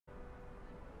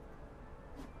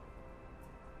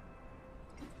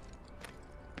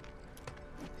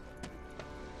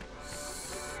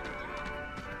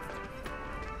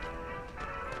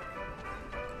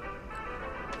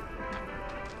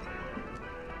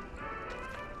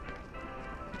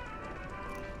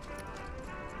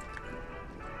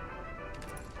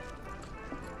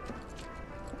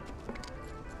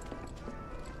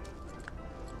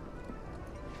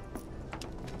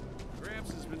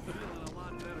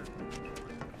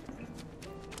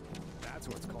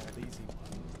That's what's called easy.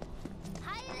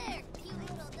 Hi there, cute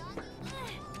little doggy.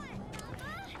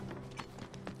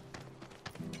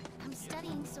 I'm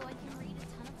studying so I can read a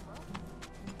ton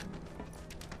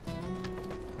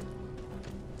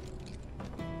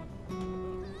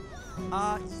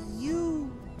of books.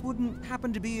 You wouldn't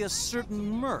happen to be a certain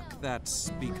merc that's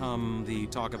become the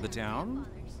talk of the town?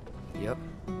 Yep.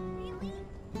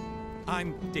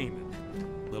 I'm Damon.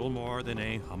 Little more than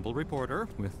a humble reporter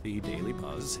with the Daily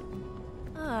Buzz.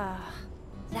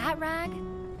 That rag?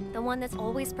 The one that's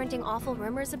always printing awful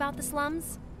rumors about the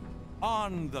slums?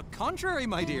 On the contrary,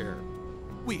 my dear.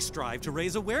 We strive to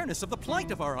raise awareness of the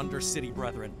plight of our undercity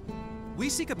brethren. We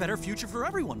seek a better future for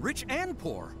everyone, rich and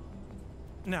poor.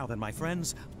 Now then, my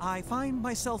friends, I find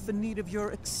myself in need of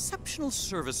your exceptional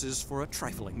services for a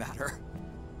trifling matter.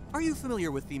 Are you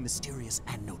familiar with the mysterious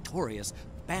and notorious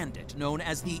bandit known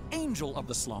as the Angel of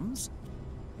the Slums?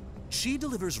 She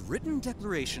delivers written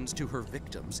declarations to her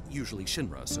victims, usually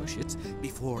Shinra associates,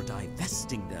 before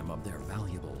divesting them of their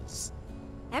valuables.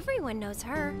 Everyone knows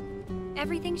her.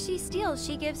 Everything she steals,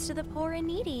 she gives to the poor and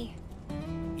needy.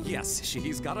 Yes,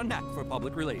 she's got a knack for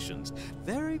public relations.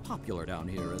 Very popular down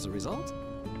here as a result.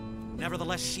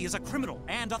 Nevertheless, she is a criminal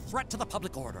and a threat to the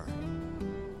public order.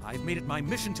 I've made it my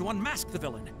mission to unmask the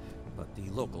villain, but the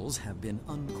locals have been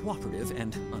uncooperative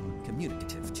and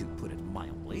uncommunicative, to put it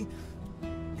mildly.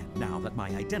 And now that my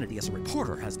identity as a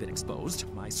reporter has been exposed,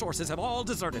 my sources have all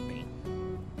deserted me.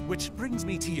 Which brings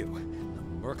me to you,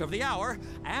 the merc of the hour,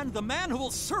 and the man who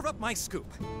will serve up my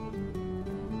scoop.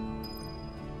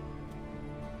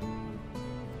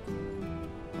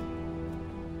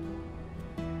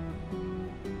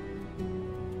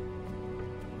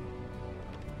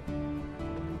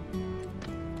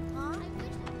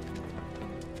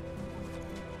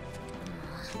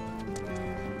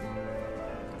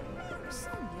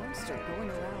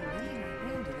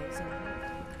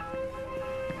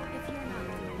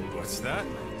 What's that?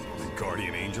 The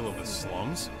guardian angel of the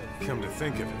slums? Come to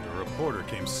think of it, a reporter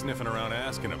came sniffing around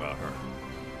asking about her.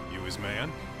 You his man?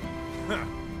 Huh.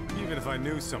 Even if I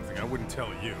knew something, I wouldn't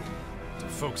tell you. To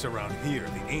folks around here,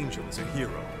 the angel is a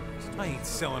hero. I ain't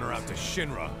selling her out to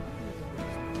Shinra.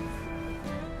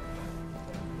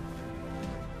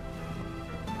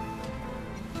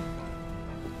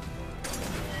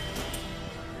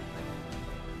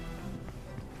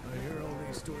 I hear all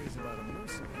these stories about a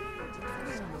mercenary.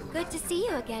 Good to see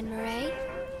you again, Mireille.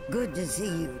 Good to see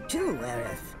you too,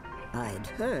 Aerith. I'd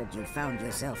heard you found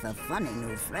yourself a funny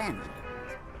new friend.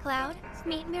 Cloud,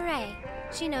 meet Mireille.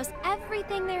 She knows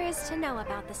everything there is to know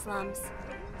about the slums.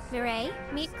 Mireille,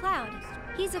 meet Cloud.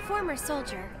 He's a former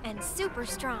soldier and super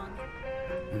strong.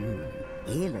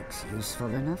 He looks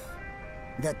useful enough.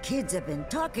 The kids have been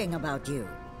talking about you.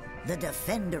 The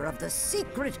defender of the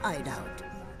secret hideout.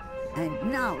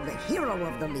 And now the hero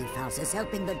of the Leaf House is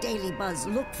helping the Daily Buzz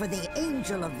look for the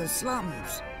Angel of the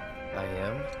Slums. I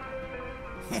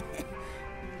am?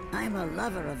 I'm a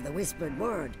lover of the whispered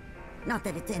word. Not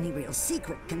that it's any real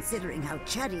secret, considering how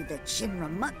chatty the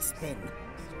Shinra mutt's been.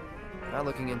 Not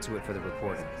looking into it for the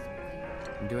reporting.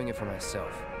 I'm doing it for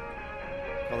myself.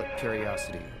 Call it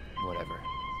curiosity, whatever.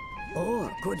 Or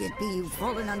could it be you've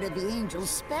fallen under the Angel's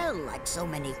spell like so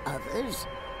many others?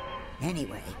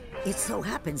 Anyway, it so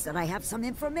happens that I have some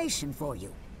information for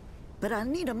you. But I'll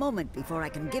need a moment before I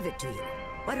can give it to you.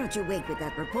 Why don't you wait with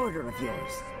that reporter of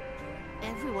yours?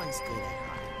 Everyone's good at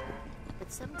hiding,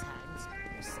 but sometimes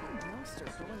there's some monster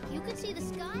going. You can see the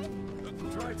sky?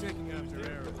 Try taking after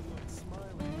Aerith.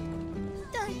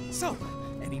 So,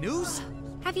 any news?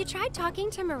 Have you tried talking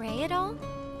to Mireille at all?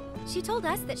 She told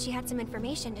us that she had some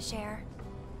information to share.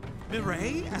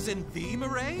 Mireille? As in the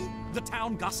Mireille? The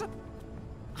town gossip?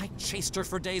 I chased her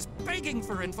for days begging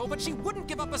for info, but she wouldn't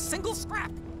give up a single scrap.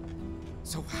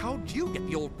 So how'd you get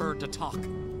the old bird to talk?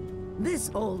 This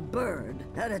old bird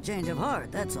had a change of heart,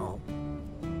 that's all.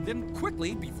 Then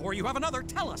quickly, before you have another,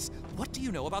 tell us, what do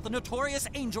you know about the notorious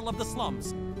Angel of the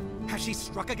Slums? Has she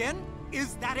struck again?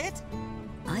 Is that it?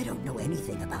 I don't know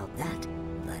anything about that,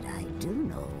 but I do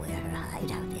know where her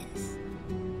hideout is.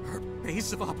 Her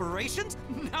base of operations?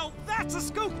 Now that's a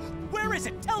scoop! Where is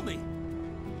it? Tell me!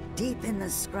 Deep in the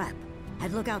scrap,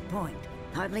 at Lookout Point.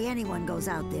 Hardly anyone goes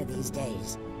out there these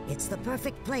days. It's the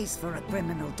perfect place for a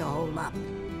criminal to hole up.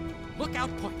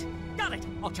 Lookout Point. Got it!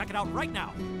 I'll check it out right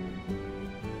now.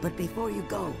 But before you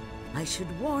go, I should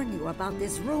warn you about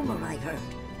this rumor I heard.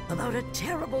 About a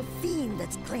terrible fiend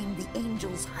that's claimed the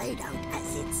Angel's hideout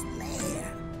as its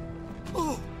lair.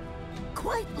 Oh!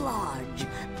 Quite large,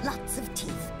 lots of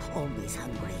teeth, always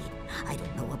hungry. I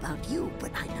don't know about you,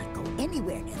 but I'd not go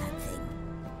anywhere near that thing.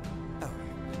 Oh,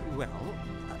 well,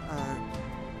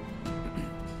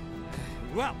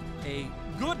 Well, a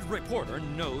good reporter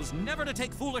knows never to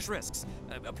take foolish risks.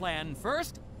 Plan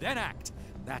first, then act.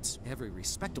 That's every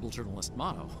respectable journalist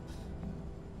motto.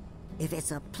 If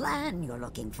it's a plan you're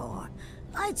looking for,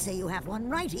 I'd say you have one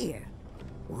right here.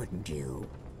 Wouldn't you?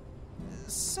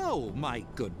 So, my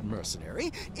good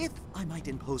mercenary, if I might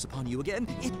impose upon you again,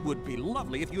 it would be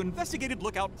lovely if you investigated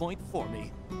Lookout Point for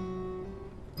me.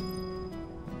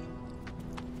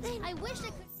 I wish I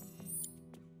could.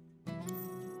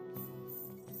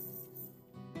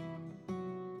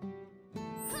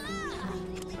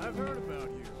 I've heard about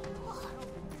you.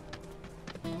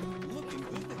 Looking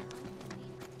good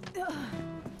there.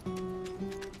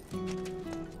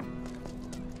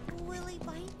 Will he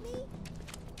bite me?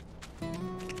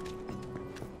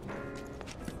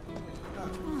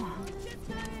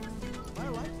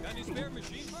 Got any spare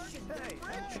machine parts?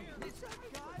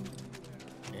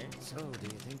 So, do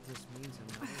you think this means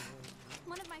another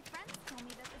One of my friends told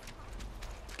me that this...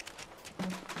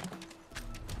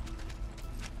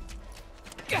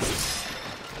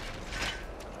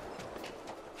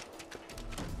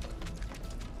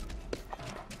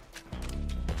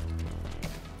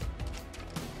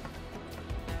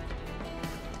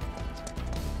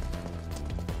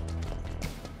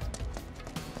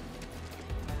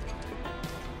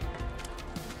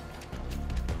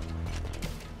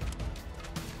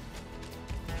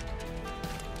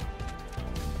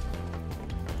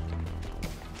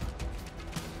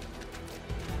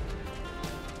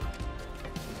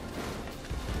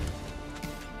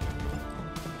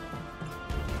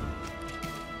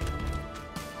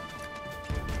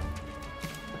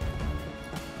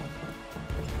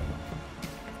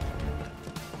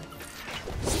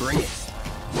 Bring it.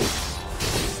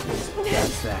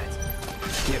 That's that.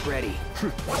 Get ready.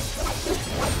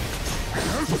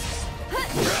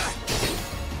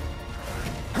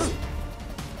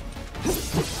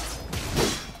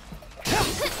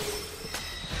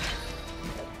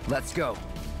 Let's go.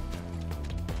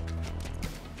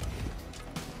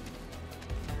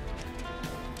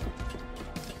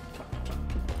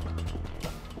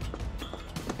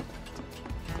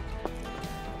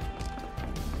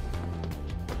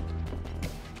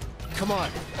 Come on.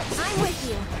 I'm with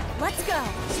you. Let's go.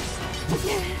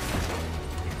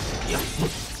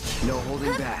 No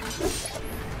holding back.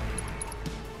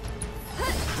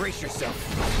 Brace yourself.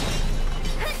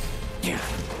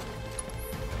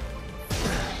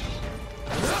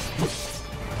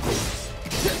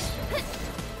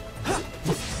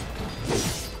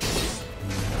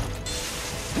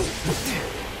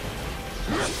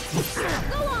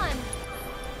 Go on.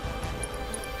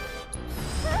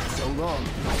 So long.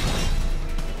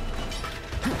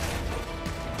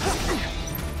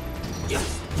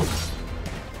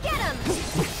 Get him.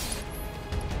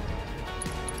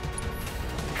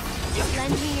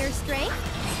 Lend me your strength.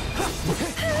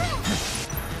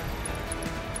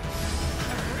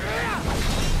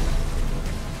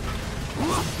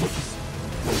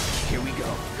 Here we go.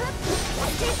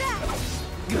 Stay back.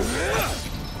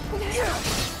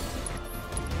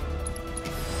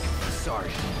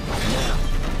 Sorry.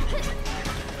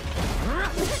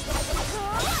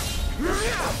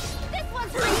 This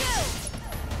one's for you.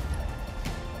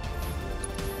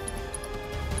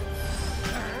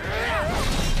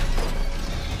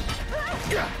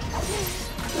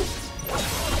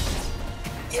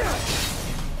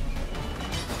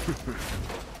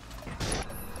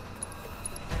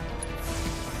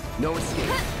 No escape.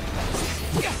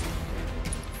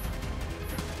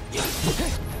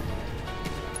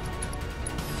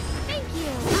 Thank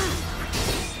you.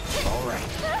 All right.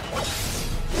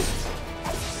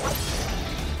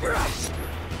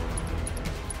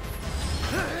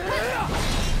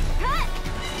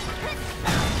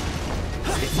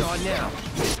 It's on now.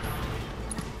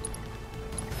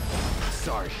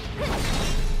 Sorry.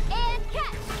 And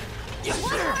catch.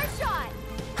 One more shot.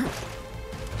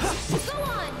 Go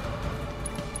on.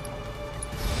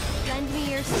 Lend me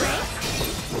your strength.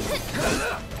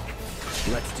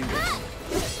 Let's do this.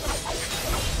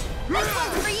 This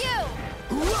one's for you.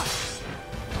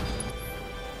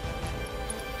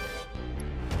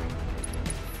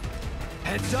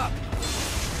 Heads up.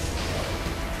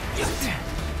 That's it.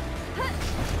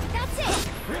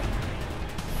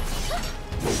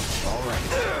 All right.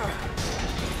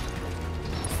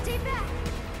 Stay back.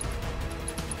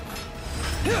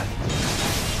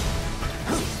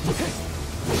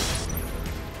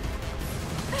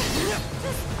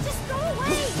 Just go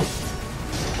away.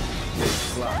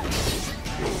 Slide.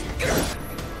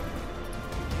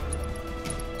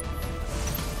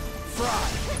 Fry.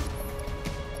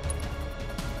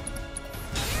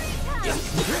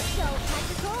 So, catch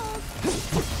a cold.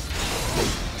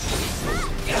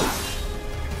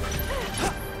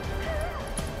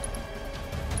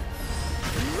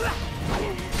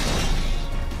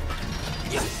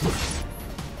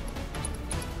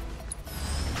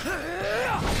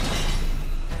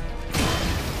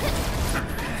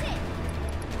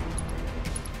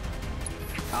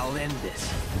 I'll end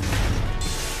this.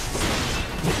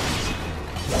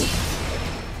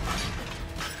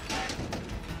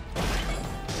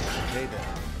 Okay then.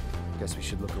 Guess we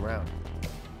should look around.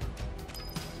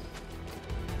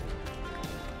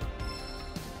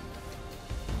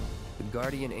 The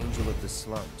guardian angel of the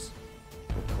slums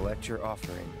will collect your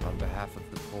offering on behalf of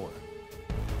the poor.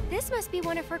 This must be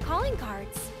one of her calling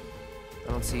cards.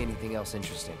 I don't see anything else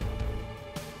interesting.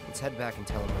 Let's head back and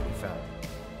tell him what we found.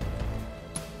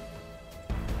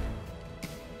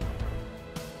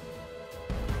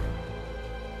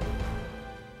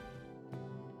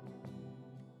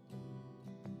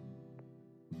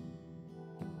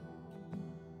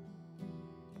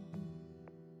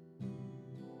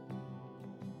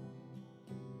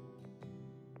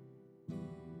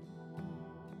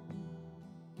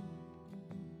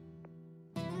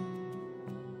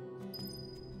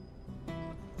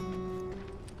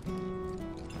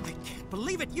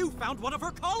 Believe it, you found one of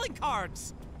her calling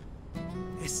cards!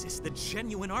 This is the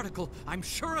genuine article, I'm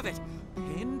sure of it.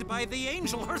 Pinned by the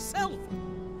angel herself.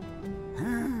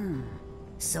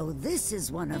 So this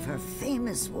is one of her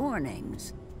famous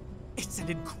warnings. It's an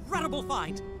incredible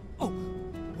find. Oh,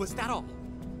 was that all?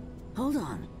 Hold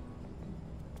on.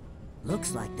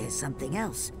 Looks like there's something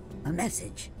else. A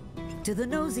message. To the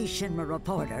nosy Shinra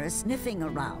reporter sniffing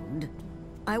around,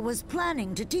 I was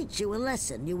planning to teach you a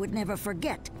lesson you would never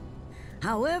forget.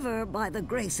 However, by the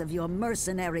grace of your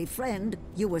mercenary friend,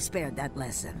 you were spared that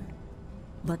lesson.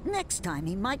 But next time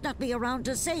he might not be around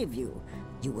to save you.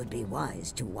 You would be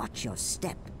wise to watch your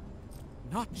step.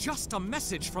 Not just a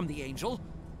message from the angel.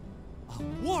 A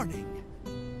warning.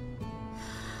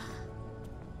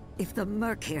 If the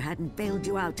Merc here hadn't bailed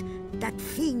you out, that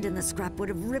fiend in the scrap would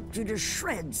have ripped you to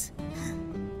shreds.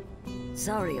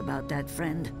 Sorry about that,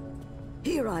 friend.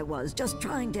 Here I was, just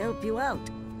trying to help you out.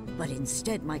 But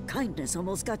instead, my kindness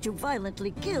almost got you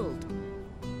violently killed.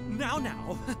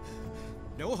 Now.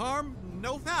 No harm,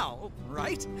 no foul,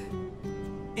 right?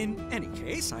 In any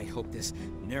case, I hope this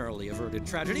narrowly averted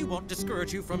tragedy won't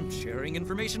discourage you from sharing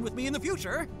information with me in the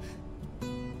future.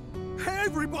 Hey,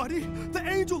 everybody! The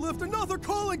angel left another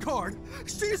calling card!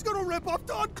 She's gonna rip off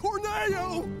Don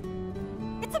Corneo!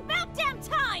 It's about damn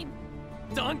time!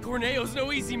 Don Corneo's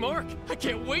no easy mark. I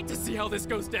can't wait to see how this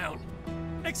goes down.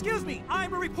 Excuse me,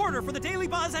 I'm a reporter for the Daily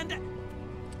Buzz and...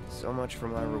 So much for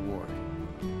my reward.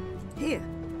 Here,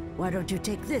 why don't you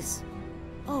take this?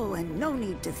 Oh, and no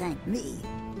need to thank me.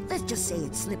 Let's just say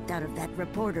it slipped out of that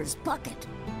reporter's pocket.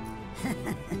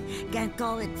 Can't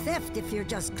call it theft if you're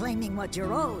just claiming what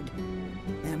you're owed.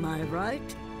 Am I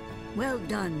right? Well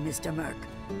done, Mr. Merc.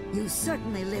 You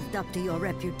certainly lived up to your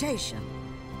reputation.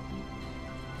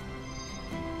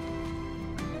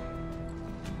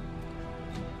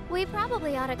 We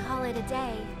probably ought to call it a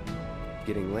day.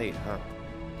 Getting late, huh?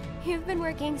 You've been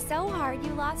working so hard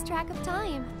you lost track of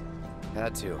time.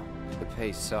 Had to. The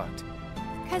pay sucked.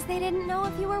 'Cause they didn't know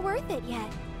if you were worth it yet.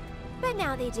 But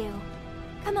now they do.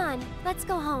 Come on, let's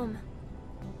go home.